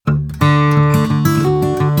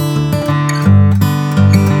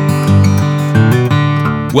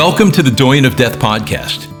Welcome to the Doyen of Death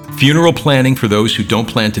podcast, funeral planning for those who don't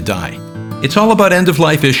plan to die. It's all about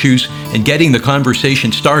end-of-life issues and getting the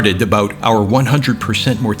conversation started about our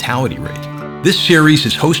 100% mortality rate. This series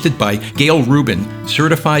is hosted by Gail Rubin,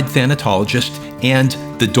 certified thanatologist and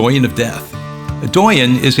the Doyen of Death. A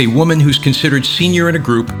doyen is a woman who's considered senior in a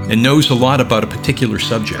group and knows a lot about a particular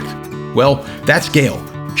subject. Well, that's Gail.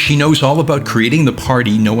 She knows all about creating the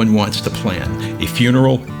party no one wants to plan, a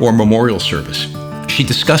funeral or memorial service. She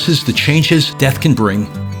discusses the changes death can bring,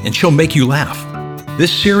 and she'll make you laugh. This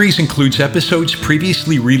series includes episodes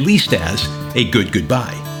previously released as A Good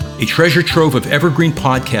Goodbye, a treasure trove of evergreen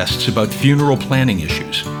podcasts about funeral planning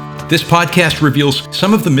issues. This podcast reveals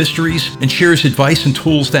some of the mysteries and shares advice and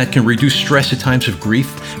tools that can reduce stress at times of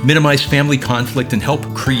grief, minimize family conflict, and help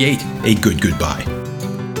create a good goodbye.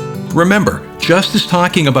 Remember, just as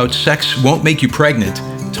talking about sex won't make you pregnant,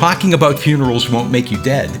 talking about funerals won't make you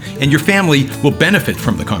dead, and your family will benefit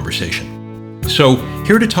from the conversation. So,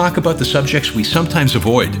 here to talk about the subjects we sometimes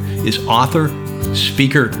avoid is author,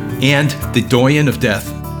 speaker, and the Doyen of Death,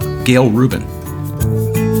 Gail Rubin.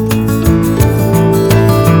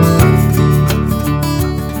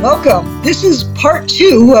 Welcome. This is part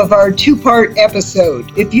 2 of our 2-part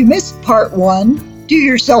episode. If you missed part 1, do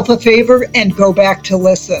yourself a favor and go back to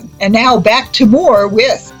listen. And now back to more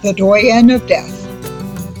with the Doyen of Death.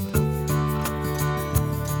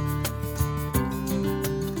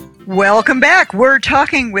 Welcome back. We're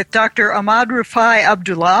talking with Dr. Ahmad-Rufai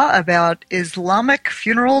Abdullah about Islamic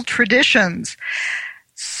funeral traditions.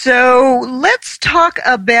 So let's talk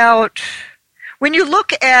about, when you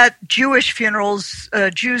look at Jewish funerals,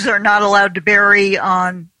 Jews are not allowed to bury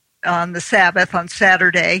on the Sabbath, on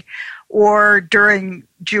Saturday, or during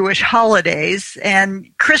Jewish holidays,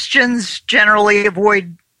 and Christians generally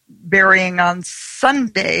avoid burying on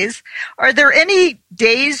Sundays. Are there any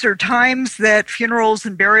days or times that funerals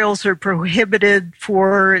and burials are prohibited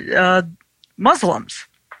for Muslims?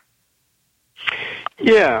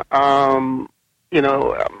 Yeah,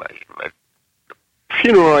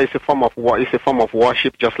 funeral is a form of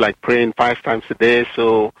worship, just like praying 5 times a day.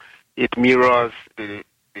 So it mirrors the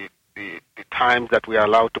times that we are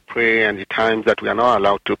allowed to pray and the times that we are not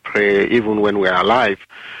allowed to pray, even when we are alive.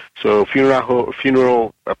 So funeral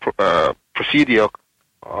procedure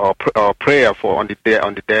or prayer for on the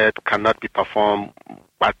dead cannot be performed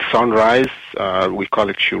at sunrise. We call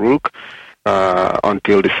it shuruk,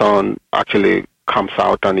 until the sun actually comes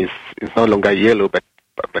out and is no longer yellow but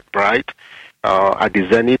bright. At the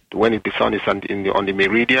zenith, when the sun is on the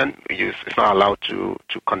meridian, it's not allowed to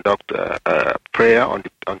conduct prayer on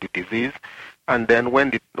the deceased. And then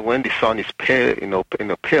when the sun is pale,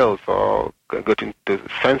 pales or getting to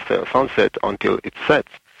sunset until it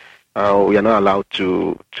sets, we are not allowed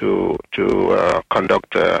to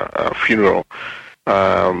conduct a funeral.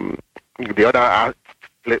 The other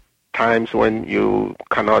times when you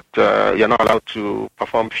cannot, you're not allowed to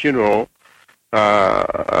perform funeral.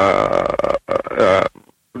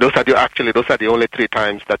 Those are the only 3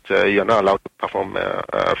 times that you're not allowed to perform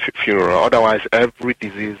a funeral. Otherwise, every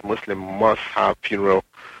deceased Muslim must have funeral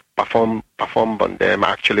performed on them.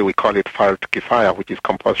 Actually, we call it Fard Kifaya, which is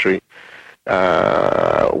compulsory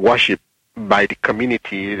worship by the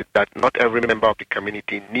community that not every member of the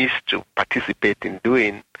community needs to participate in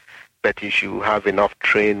doing, but you should have enough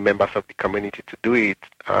trained members of the community to do it,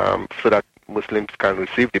 so that Muslims can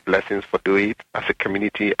receive the blessings for doing it as a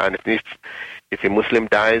community. And if a Muslim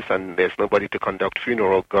dies and there's nobody to conduct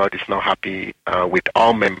funeral, God is not happy with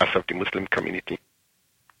all members of the Muslim community.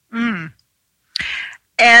 Mm.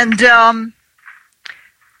 And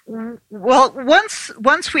well,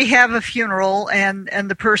 once we have a funeral and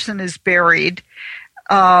the person is buried,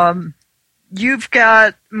 you've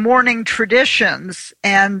got mourning traditions,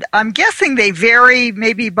 and I'm guessing they vary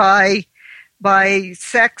maybe by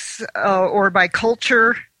sex or by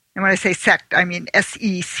culture. And when I say sect, I mean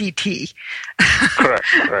SECT.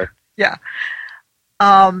 Correct. Yeah.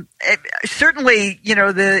 Certainly,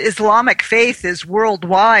 the Islamic faith is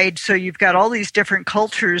worldwide, so you've got all these different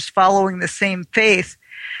cultures following the same faith.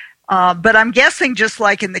 But I'm guessing just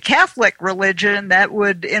like in the Catholic religion, that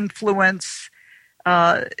would influence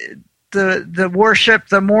the worship,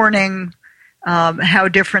 the mourning, how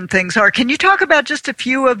different things are. Can you talk about just a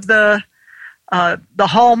few of the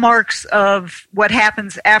hallmarks of what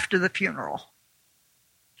happens after the funeral?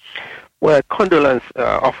 Well,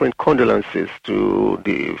 offering condolences to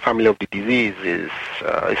the family of the deceased is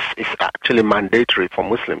actually mandatory for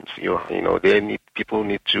Muslims. People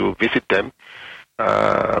need to visit them,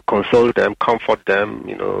 console them, comfort them,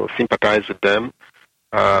 sympathize with them,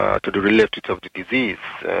 to the relatives of the deceased.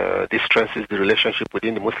 This strengthens the relationship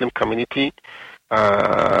within the Muslim community.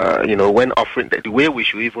 when offering, the way we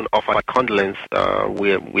should even offer condolence,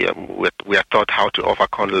 we are taught how to offer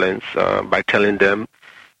condolence by telling them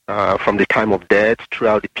from the time of death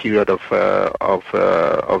throughout the period of the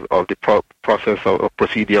process or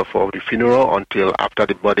procedure for the funeral until after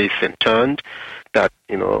the body is interned, that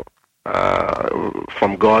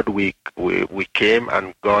from God we came,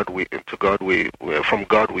 and from God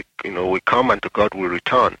we come, and to God we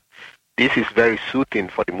return. This is very soothing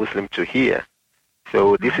for the Muslim to hear.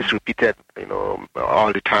 So this is repeated,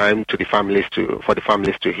 all the time for the families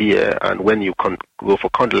to hear. And when you go for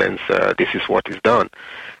condolence, this is what is done.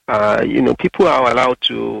 People are allowed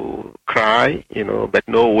to cry, but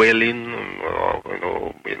no wailing or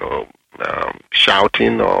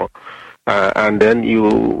shouting, or and then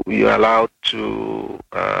you're allowed to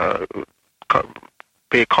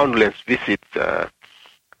pay condolence visits for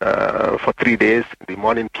 3 days. The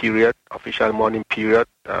mourning period, official mourning period.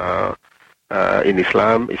 In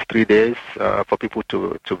Islam, it's 3 days for people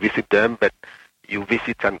to visit them, but you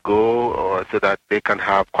visit and go so that they can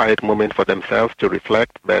have quiet moment for themselves to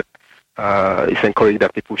reflect. But it's encouraged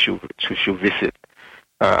that people should visit,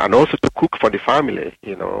 and also to cook for the family.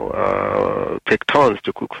 Take turns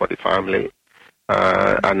to cook for the family,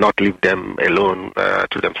 and not leave them alone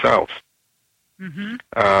to themselves. Mm-hmm.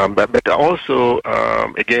 But also,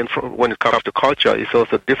 again, when it comes to culture, it's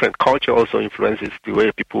also different. Culture also influences the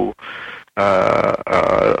way people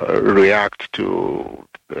react to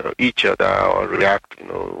each other, or react,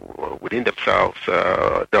 within themselves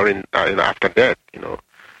during after death.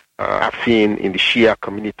 I've seen in the Shia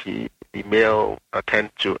community, the male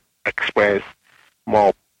tend to express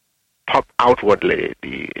more outwardly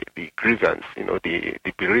the grievance,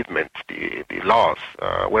 the bereavement, the loss,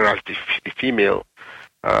 whereas the female,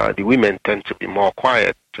 the women tend to be more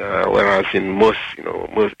quiet, whereas in most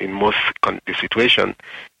the situation,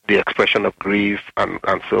 the expression of grief and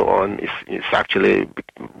so on is actually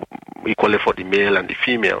equally for the male and the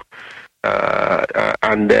female.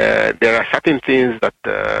 And there are certain things that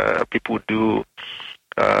people do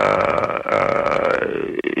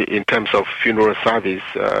in terms of funeral service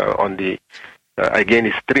on the again,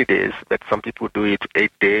 it's 3 days, but some people do it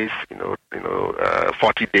 8 days,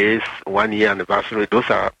 40 days, 1 year anniversary. Those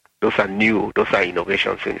are new. Those are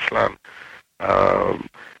innovations in Islam.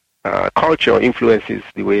 Culture influences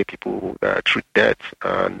the way people treat death,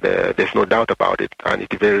 and there's no doubt about it, and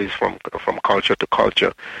it varies from culture to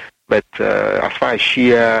culture. But as far as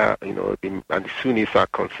Shia, and the Sunnis are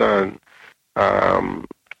concerned,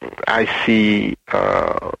 I see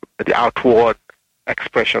the outward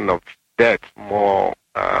expression of death more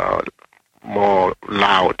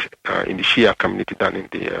loud in the Shia community than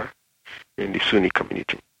in the Sunni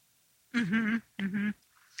community. Mm-hmm, mm-hmm.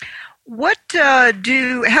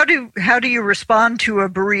 How do you respond to a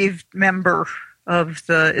bereaved member of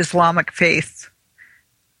the Islamic faith?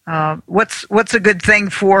 What's a good thing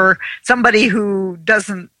for somebody who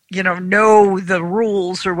doesn't know the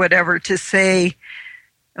rules or whatever to say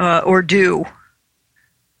or do?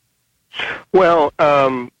 Well,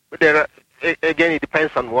 again, it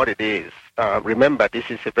depends on what it is. Remember, this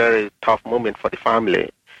is a very tough moment for the family.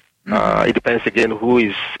 Mm-hmm. It depends again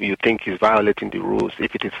who you think is violating the rules.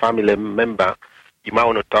 If it is family member, you might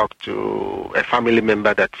want to talk to a family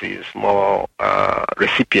member that is more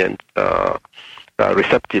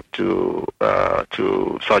receptive to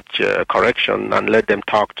such correction, and let them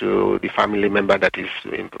talk to the family member that is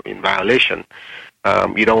in violation.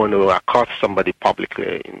 You don't want to accost somebody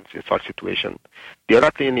publicly in such situation. The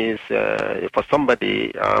other thing is for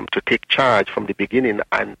somebody to take charge from the beginning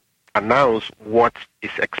and announce what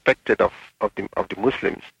is expected of the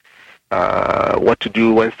Muslims. What to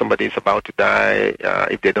do when somebody is about to die,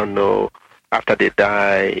 if they don't know, after they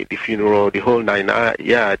die, the funeral, the whole 9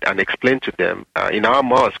 yards, and explain to them. In our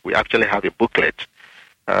mosque, we actually have a booklet,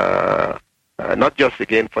 not just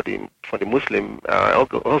again for the Muslim,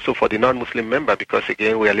 also for the non-Muslim member, because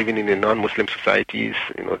again we are living in the non-Muslim societies.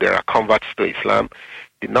 There are converts to Islam.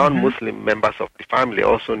 The non-Muslim members of the family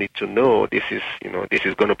also need to know this is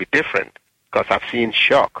going to be different, because I've seen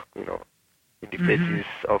shock, in the faces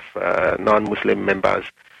of non-Muslim members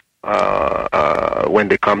when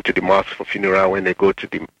they come to the mosque for funeral, when they go to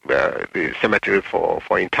the cemetery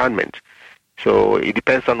for interment. So it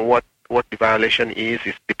depends on what the violation is.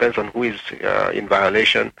 It depends on who is in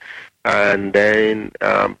violation, and then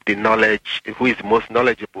the knowledge, who is most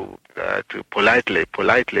knowledgeable to politely,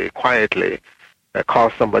 quietly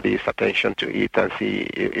call somebody's attention to it and see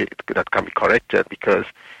if that can be corrected, because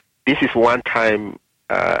this is one-time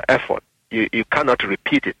effort. You cannot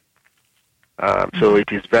repeat it. So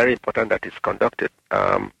it is very important that it's conducted.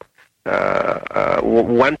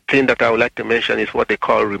 one thing that I would like to mention is what they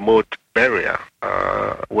call remote burial,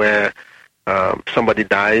 where somebody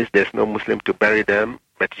dies, there's no Muslim to bury them,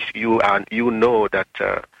 but if you know that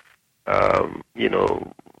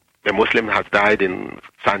a Muslim has died in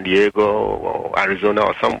San Diego or Arizona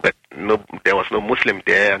or somewhere, but there was no Muslim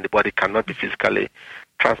there, and the body cannot be physically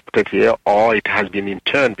transported here, or it has been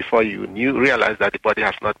interned before you realize that the body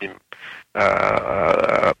has not been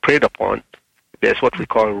prayed upon. There's what we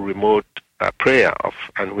call remote prayer,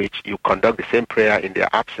 and which you conduct the same prayer in their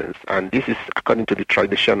absence. And this is according to the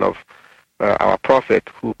tradition of our prophet,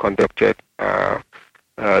 who conducted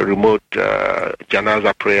remote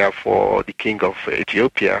janaza prayer for the king of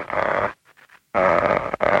Ethiopia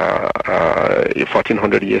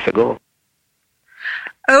 1400 years ago.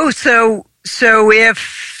 Oh, so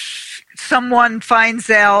if someone finds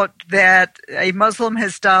out that a Muslim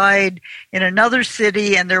has died in another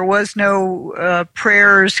city and there was no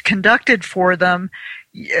prayers conducted for them,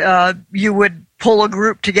 you would pull a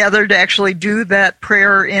group together to actually do that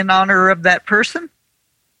prayer in honor of that person?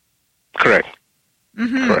 Correct.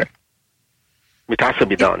 Mm-hmm. Correct. It has to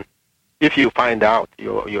be done. If you find out,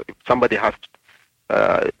 somebody has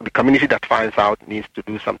the community that finds out needs to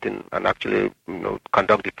do something and actually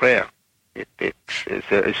conduct the prayer.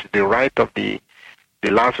 It's the right of the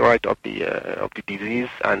last right of the disease,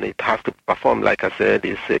 and it has to perform. Like I said,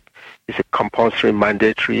 it's a compulsory,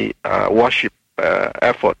 mandatory worship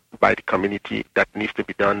effort by the community that needs to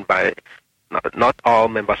be done by not all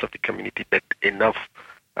members of the community, but enough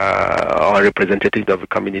or representatives of the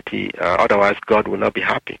community. Otherwise, God will not be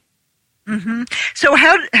happy. Mm-hmm. So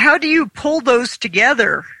how do you pull those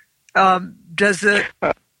together? Does it?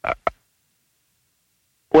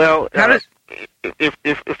 Well, if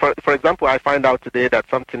for example, I find out today that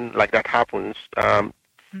something like that happens, the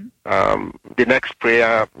next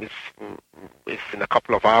prayer is in a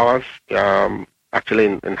couple of hours. Actually,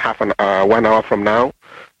 in 1 hour from now,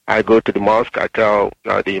 I go to the mosque. I tell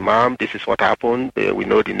the imam, this is what happened. We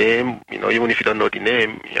know the name. Even if you don't know the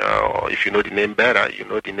name, or if you know the name better, you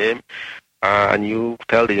know the name, and you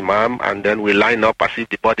tell the imam, and then we line up as if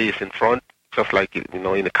the body is in front, just like in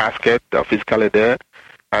a casket, physically there.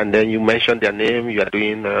 And then you mention their name. You are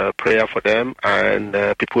doing prayer for them, and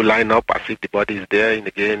people line up as if the body is there,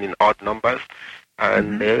 again in odd numbers,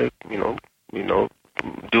 and do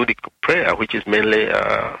the prayer, which is mainly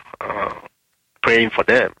praying for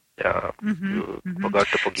them. For God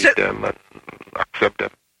to forgive them and accept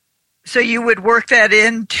them. So you would work that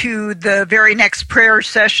into the very next prayer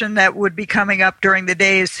session that would be coming up during the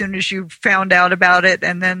day as soon as you found out about it,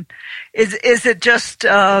 and then is it just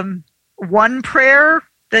one prayer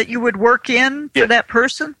that you would work in for that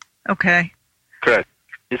person? Okay. Correct.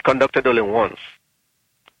 It's conducted only once.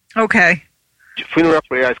 Okay. The funeral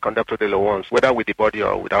prayer is conducted only once, whether with the body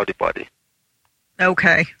or without the body.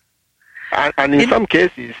 Okay. And in some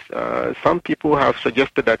cases, some people have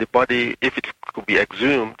suggested that the body, if it could be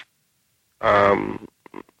exhumed, especially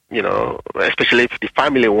if the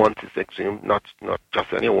family wants it exhumed, not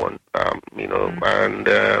just anyone, and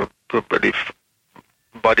the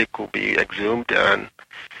body could be exhumed and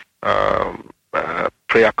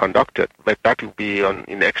prayer conducted, but that would be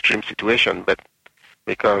in extreme situation. But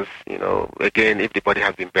because again, if the body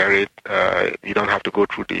has been buried, you don't have to go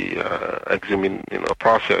through the exhuming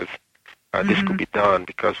process. This could be done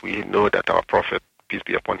because we know that our prophet, peace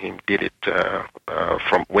be upon him, did it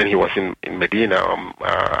from when he was in Medina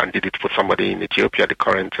and did it for somebody in Ethiopia, the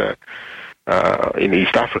current in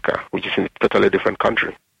East Africa, which is in a totally different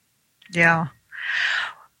country. Yeah.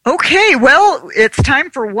 Okay, well, it's time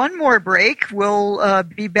for one more break. We'll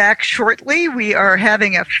be back shortly. We are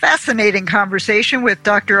having a fascinating conversation with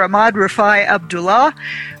Dr. Ahmad-Rufai Abdullah,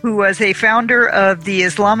 who was a founder of the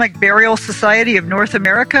Islamic Burial Society of North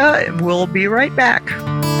America. We'll be right back.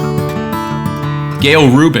 Gail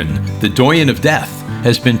Rubin, the doyen of death,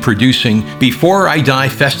 has been producing Before I Die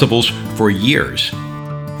festivals for years.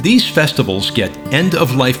 These festivals get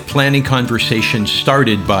end-of-life planning conversations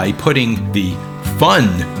started by putting the fun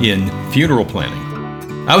in funeral planning.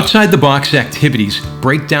 Outside-the-box activities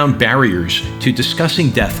break down barriers to discussing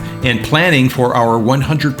death and planning for our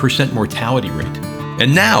 100% mortality rate.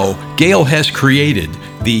 And now, Gail has created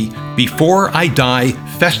the Before I Die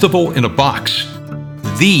Festival in a Box,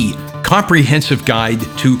 the comprehensive guide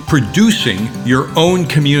to producing your own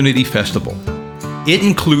community festival. It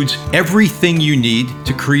includes everything you need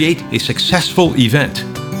to create a successful event: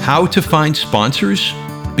 how to find sponsors,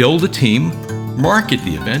 build a team, market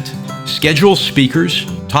the event, schedule speakers,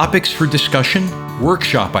 topics for discussion,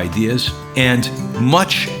 workshop ideas, and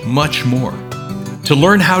much, much more. To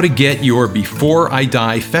learn how to get your Before I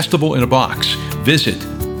Die Festival in a Box, visit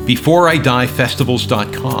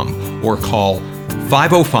beforeidiefestivals.com or call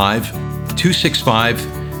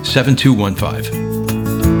 505-265-7215.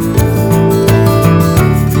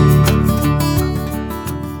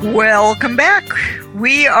 Welcome back.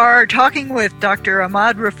 We are talking with Dr.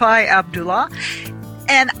 Ahmad-Rufai Abdullah,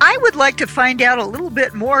 and I would like to find out a little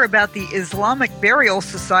bit more about the Islamic Burial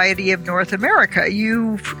Society of North America.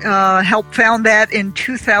 You helped found that in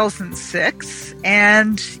 2006,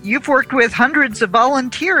 and you've worked with hundreds of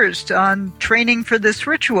volunteers on training for this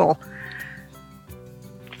ritual.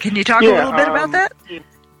 Can you talk a little bit about that?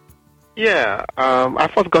 Yeah, I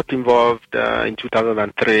first got involved in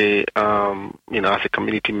 2003, as a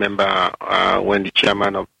community member when the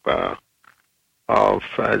chairman of the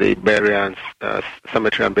Burial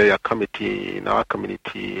Cemetery and Burial Committee in our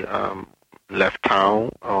community left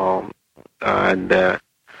town, and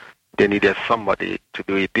they needed somebody to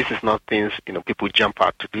do it. This is not things people jump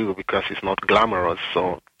out to do because it's not glamorous.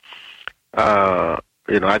 So I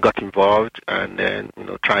got involved and then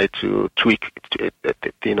tried to tweak a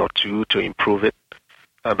thing or two to improve it.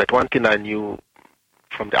 But one thing I knew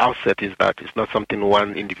from the outset is that it's not something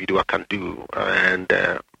one individual can do, and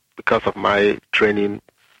because of my training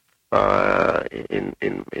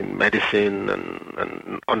in medicine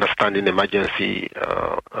and understanding emergency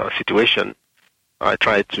situation, I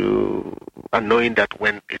try to, and knowing that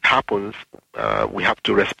when it happens, we have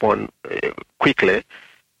to respond quickly,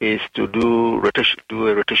 is to do a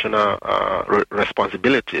rotational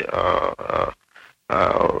responsibility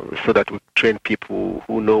so that we train people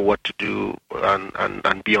who know what to do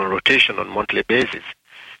and be on rotation on a monthly basis.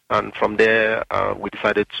 And from there, we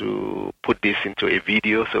decided to put this into a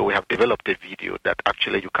video. So we have developed a video that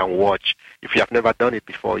actually you can watch. If you have never done it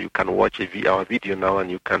before, you can watch our video now, and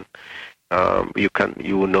you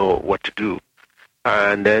will know what to do.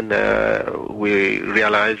 And then we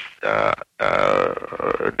realized that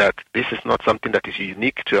this is not something that is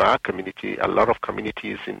unique to our community. A lot of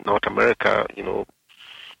communities in North America, and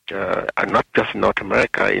not just in North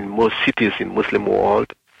America, in most cities in Muslim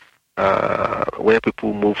world, where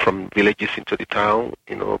people move from villages into the town,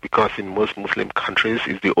 because in most Muslim countries,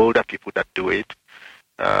 it's the older people that do it.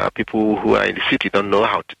 People who are in the city don't know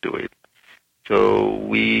how to do it. So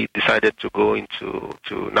we decided to go into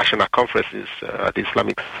national conferences, the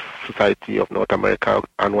Islamic Society of North America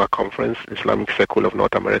annual conference, Islamic Circle of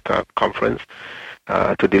North America conference,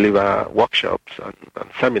 to deliver workshops and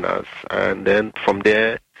seminars. And then from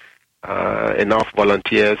there, enough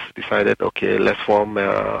volunteers decided, okay, let's form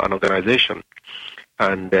an organization.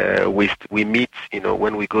 And we meet,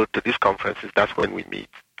 when we go to these conferences, that's when we meet.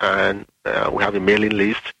 And we have a mailing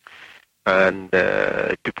list. And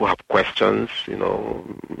people have questions, they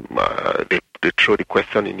throw the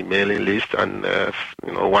question in the mailing list, and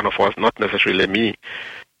one of us, not necessarily me,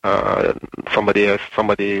 somebody else,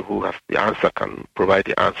 somebody who has the answer can provide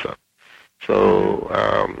the answer. So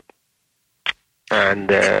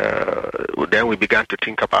then we began to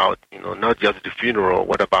think about, not just the funeral,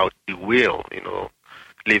 what about the will,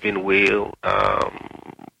 living will,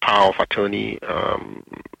 power of attorney,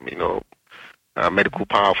 medical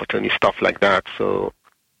power of attorney, stuff like that. So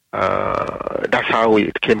that's how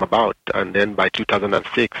it came about. And then by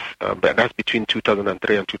 2006, but that's between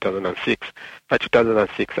 2003 and 2006. By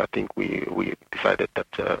 2006, I think we decided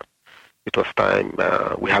that it was time.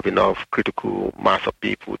 We have enough critical mass of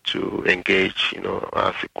people to engage,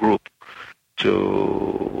 as a group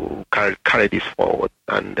to carry this forward.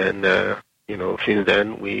 And then, since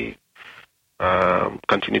then we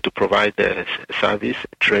continue to provide the service,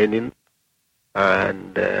 training,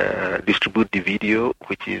 and distribute the video,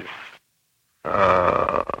 which is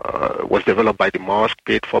was developed by the mosque,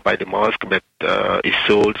 paid for by the mosque, but is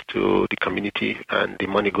sold to the community, and the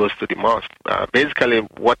money goes to the mosque. Basically,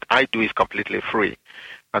 what I do is completely free,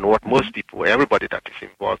 and what most people, everybody that is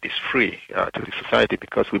involved, is free to the society,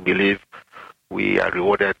 because we believe we are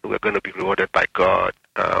rewarded. We're going to be rewarded by God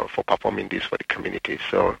for performing this for the community.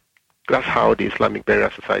 So that's how the Islamic Burial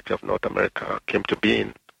Society of North America came to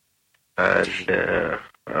being. And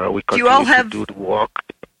we continue to do the work.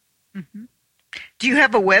 Mm-hmm. Do you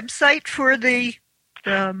have a website for the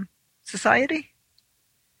society?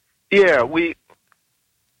 Yeah, we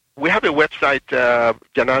have a website,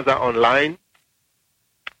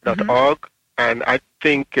 janazaonline.org, and I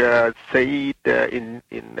think Saeed in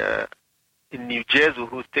New Jersey,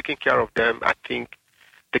 who's taking care of them, taking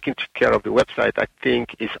care of the website, I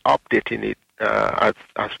think is updating it as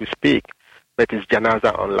we speak. But it's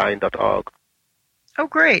janazaonline.org. Oh,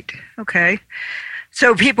 great. Okay.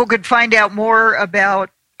 So people could find out more about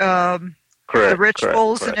the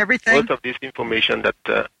rituals correct. and everything? Most of this information that,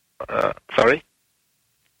 sorry?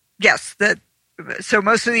 Yes, that So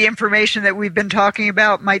most of the information that we've been talking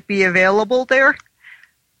about might be available there?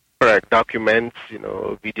 Correct. Documents,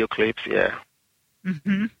 video clips, yeah.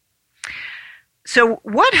 Mm-hmm. So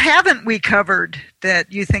what haven't we covered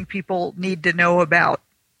that you think people need to know about?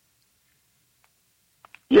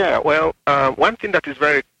 Yeah, well, one thing that is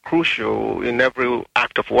very crucial in every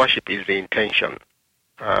act of worship is the intention.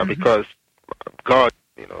 Because God,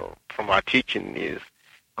 from our teaching is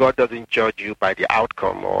God doesn't judge you by the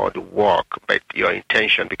outcome or the work, but your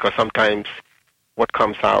intention, because sometimes what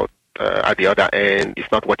comes out at the other end is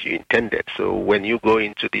not what you intended. So when you go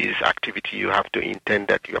into this activity, you have to intend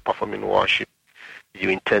that you are performing worship, you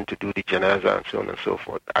intend to do the janazah and so on and so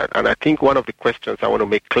forth. And I think one of the questions I want to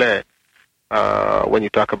make clear when you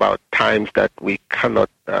talk about times that we cannot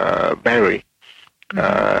bury,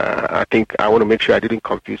 I think I want to make sure I didn't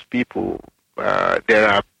confuse people. There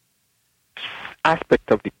are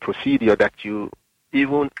aspects of the procedure that you,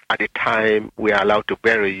 even at the time we are allowed to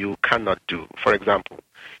bury, you cannot do. For example,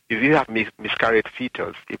 if you have miscarried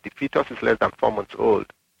fetus, if the fetus is less than 4 months old,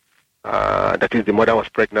 that is, the mother was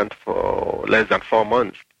pregnant for less than 4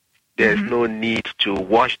 months, there's no need to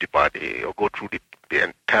wash the body or go through the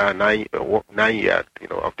entire 9 years,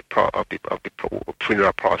 of the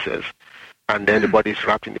funeral process. And then the body is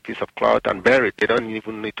wrapped in a piece of cloth and buried. They don't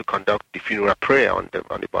even need to conduct the funeral prayer on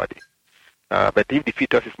the body. But if the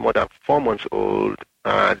fetus is more than 4 months old,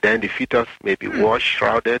 then the fetus may be washed,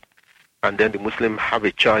 shrouded, and then the Muslim have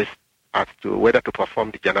a choice as to whether to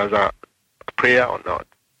perform the janazah prayer or not.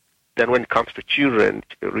 Then when it comes to children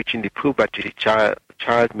reaching the puberty, the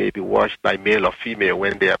child may be washed by male or female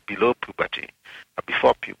when they are below puberty, or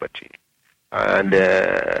before puberty. And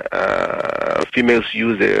females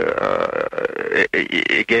use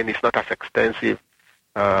again, it's not as extensive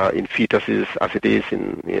in fetuses as it is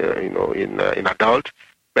in adults.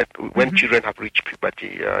 But when children have reached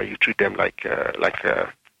puberty, you treat them like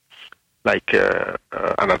an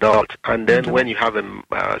adult. And then when you have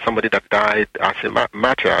somebody that died as a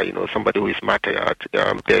martyr, somebody who is martyred,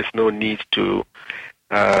 there's no need to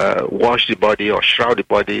wash the body or shroud the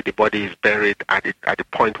body. The body is buried at the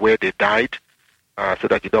point where they died, so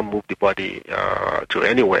that you don't move the body to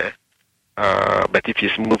anywhere. But if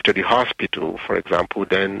it's moved to the hospital, for example,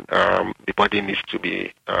 then the body needs to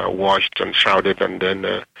be washed and shrouded and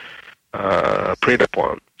then prayed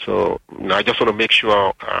upon. So I just want to make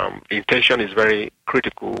sure intention is very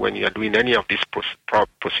critical when you are doing any of this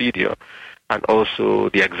procedure, and also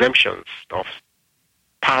the exemptions of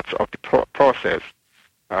parts of the process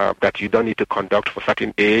that you don't need to conduct for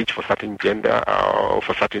certain age, for certain gender, or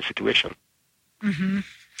for certain situation.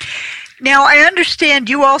 Now, I understand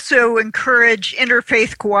you also encourage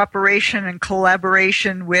interfaith cooperation and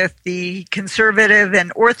collaboration with the conservative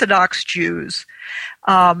and Orthodox Jews,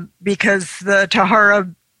 because the Tahara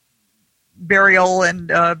burial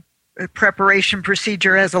and preparation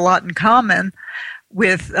procedure has a lot in common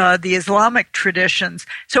with the Islamic traditions.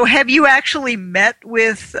 So have you actually met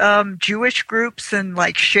with Jewish groups and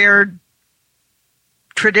shared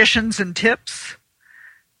traditions and tips?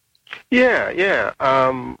 Yeah.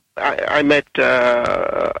 I met,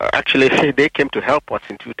 actually, they came to help us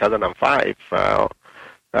in 2005,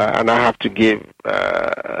 and I have to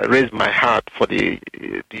raise my heart for the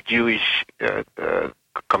Jewish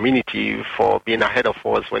community for being ahead of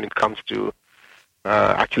us when it comes to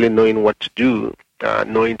actually knowing what to do,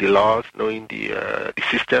 knowing the laws, knowing the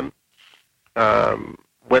system.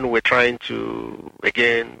 When we're trying to,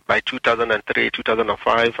 again, by 2003,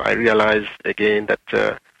 2005, I realized again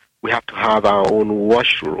that we have to have our own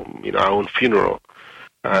washroom, our own funeral,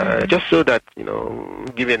 just so that,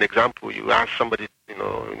 give you an example, you ask somebody, in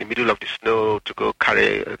the middle of the snow to go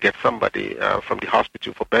get somebody from the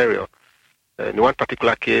hospital for burial. In one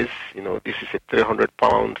particular case, this is a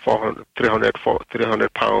 300-pound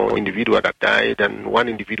individual that died, and one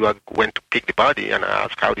individual went to pick the body, and I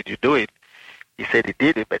asked, how did you do it? He said he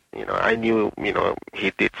did it, but, I knew,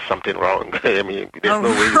 he did something wrong. I mean, there's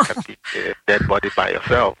no way you can pick a dead body by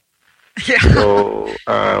yourself. Yeah.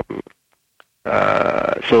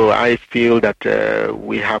 So I feel that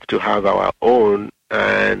we have to have our own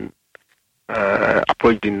and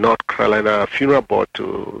approach the North Carolina Funeral Board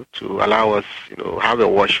to allow us, have a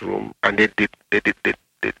washroom, and they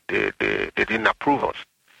didn't approve us.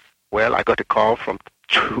 Well, I got a call from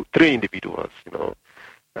 3 individuals,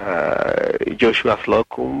 Joshua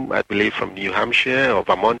Slocum, I believe from New Hampshire or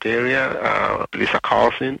Vermont area, Lisa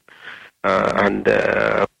Carlson, and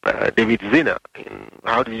David Zina.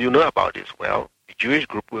 How do you know about this? Well, the Jewish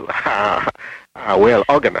group are well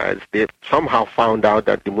organized. They somehow found out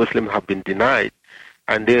that the Muslims have been denied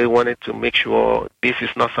and they wanted to make sure this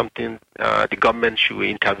is not something the government should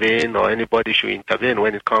intervene or anybody should intervene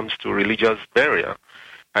when it comes to religious burial.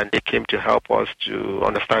 And they came to help us to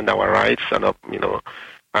understand our rights and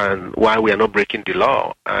and why we are not breaking the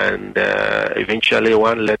law. And eventually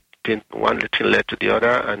one thing led to the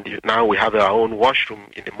other, and now we have our own washroom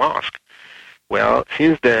in the mosque. Well,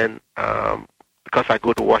 since then, because I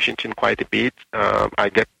go to Washington quite a bit, I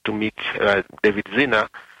get to meet David Zina,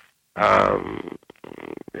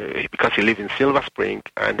 because he lives in Silver Spring,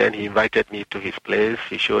 and then he invited me to his place.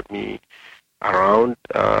 He showed me around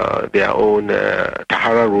their own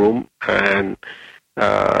Tahara room, and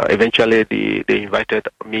eventually they invited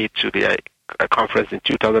me to the conference in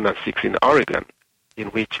 2006 in Oregon, in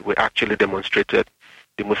which we actually demonstrated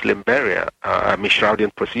the Muslim burial,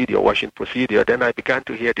 mishrouding procedure, washing procedure. Then I began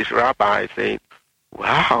to hear this rabbi saying,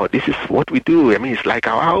 wow, this is what we do. I mean, it's like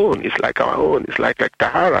our own. It's like our own. It's like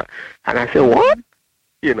Tahara. And I said, what?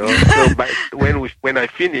 So when I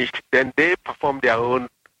finished, then they performed their own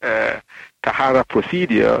Tahara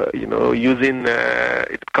procedure, using,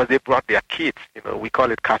 because they brought their kits, we call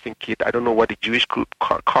it casting kit. I don't know what the Jewish group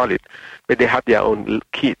call it, but they have their own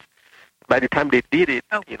kit. By the time they did it,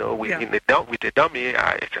 with the dummy,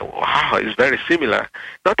 I said, wow, it's very similar.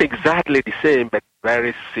 Not exactly the same, but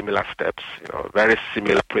very similar steps, very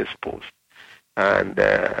similar principles and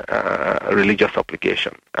religious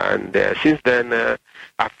obligation. And since then,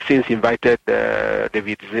 I've since invited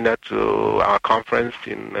David Zina to our conference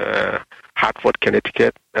in Hartford,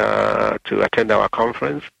 Connecticut, to attend our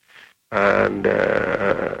conference and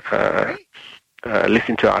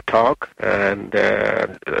listen to our talk and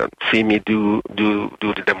see me do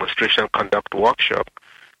the demonstration, conduct workshop.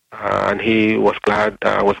 And he was glad.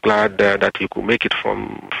 I was glad that he could make it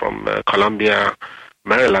from Columbia,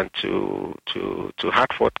 Maryland to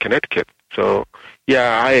Hartford, Connecticut. So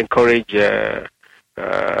yeah, I encourage this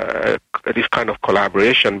kind of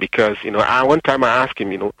collaboration because one time I asked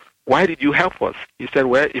him, why did you help us? He said,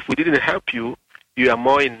 well, if we didn't help you, you are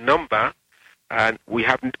more in number, and we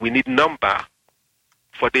need number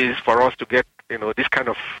for us to get this kind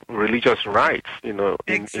of religious rights in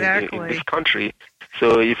this country.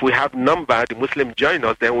 So if we have number, the Muslims join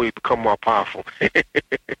us, then we become more powerful.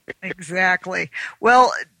 Exactly.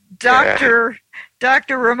 Well, Dr.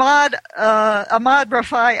 Ahmad-Rufai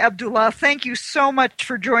Abdullah, thank you so much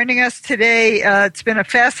for joining us today. It's been a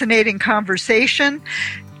fascinating conversation.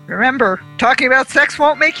 Remember, talking about sex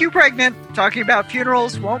won't make you pregnant. Talking about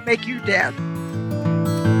funerals won't make you dead.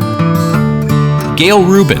 Gail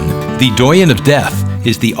Rubin, the Doyen of Death,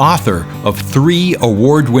 is the author of 3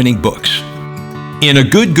 award-winning books. In A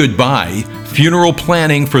Good Goodbye, Funeral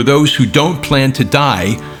Planning for Those Who Don't Plan to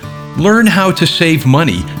Die, learn how to save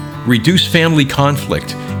money, reduce family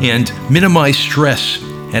conflict, and minimize stress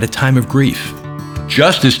at a time of grief.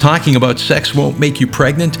 Just as talking about sex won't make you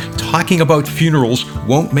pregnant, talking about funerals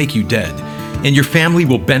won't make you dead, and your family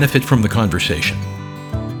will benefit from the conversation.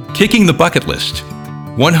 Kicking the Bucket List,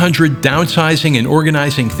 100 Downsizing and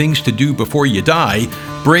Organizing Things to Do Before You Die,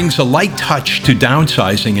 brings a light touch to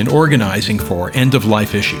downsizing and organizing for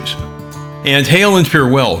end-of-life issues. And Hail and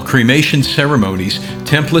Farewell, Cremation Ceremonies,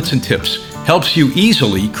 Templates and Tips, helps you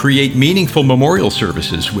easily create meaningful memorial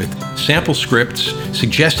services with sample scripts,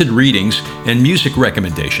 suggested readings, and music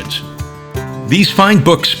recommendations. These fine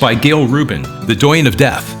books by Gail Rubin, The Doyen of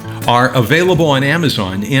Death, are available on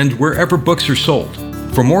Amazon and wherever books are sold.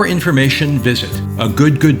 For more information, visit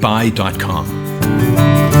agoodgoodbye.com.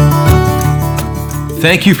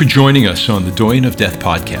 Thank you for joining us on the Doyen of Death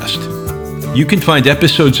podcast. You can find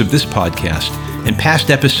episodes of this podcast and past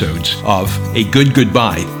episodes of A Good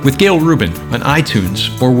Goodbye with Gail Rubin on iTunes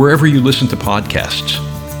or wherever you listen to podcasts.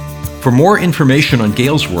 For more information on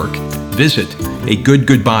Gail's work, visit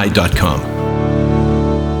agoodgoodbye.com.